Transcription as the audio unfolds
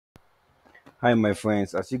Hi, my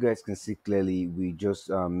friends. As you guys can see clearly, we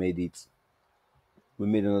just made it. We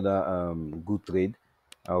made another good trade.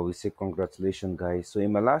 I will say congratulations, guys. So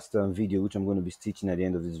in my last video, which I'm going to be stitching at the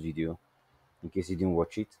end of this video, in case you didn't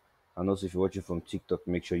watch it, and also if you're watching from TikTok,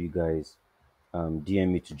 make sure you guys DM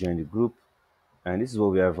me to join the group. And this is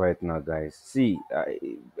what we have right now, guys. See,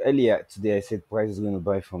 earlier today I said price is going to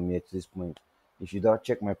buy from here to this point. If you don't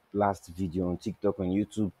check my last video on TikTok and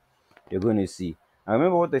YouTube, you're going to see. I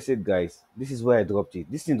remember what I said, guys. This is where I dropped it.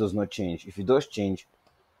 This thing does not change. If it does change,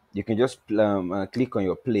 you can just click on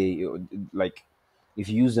your play. Like if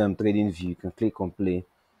you use trading view, you can click on play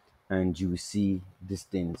and you will see these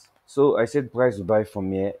things. So I said price will buy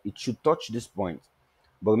from here. It should touch this point.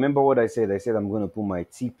 But remember what I said? I said I'm going to put my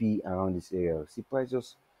TP around this area. See, price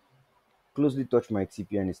just closely touch my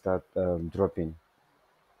TP and it start dropping.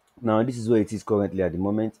 Now this is where it is currently at the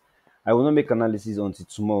moment. I will not make analysis until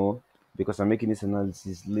tomorrow because I'm making this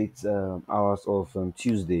analysis late hours of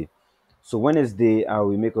Tuesday. So Wednesday I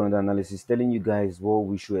will make another analysis telling you guys what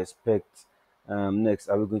we should expect next.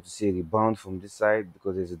 Are we going to see a rebound from this side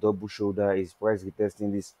because there's a double shoulder? Is price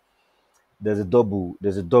retesting this? There's a double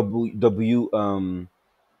W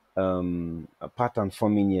a pattern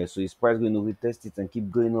forming here. So is price going to retest it and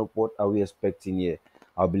keep going up? What are we expecting here?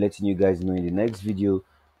 I'll be letting you guys know in the next video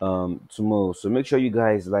tomorrow. So make sure you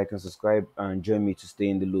guys like and subscribe and join me to stay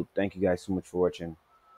in the loop. Thank you guys so much for watching.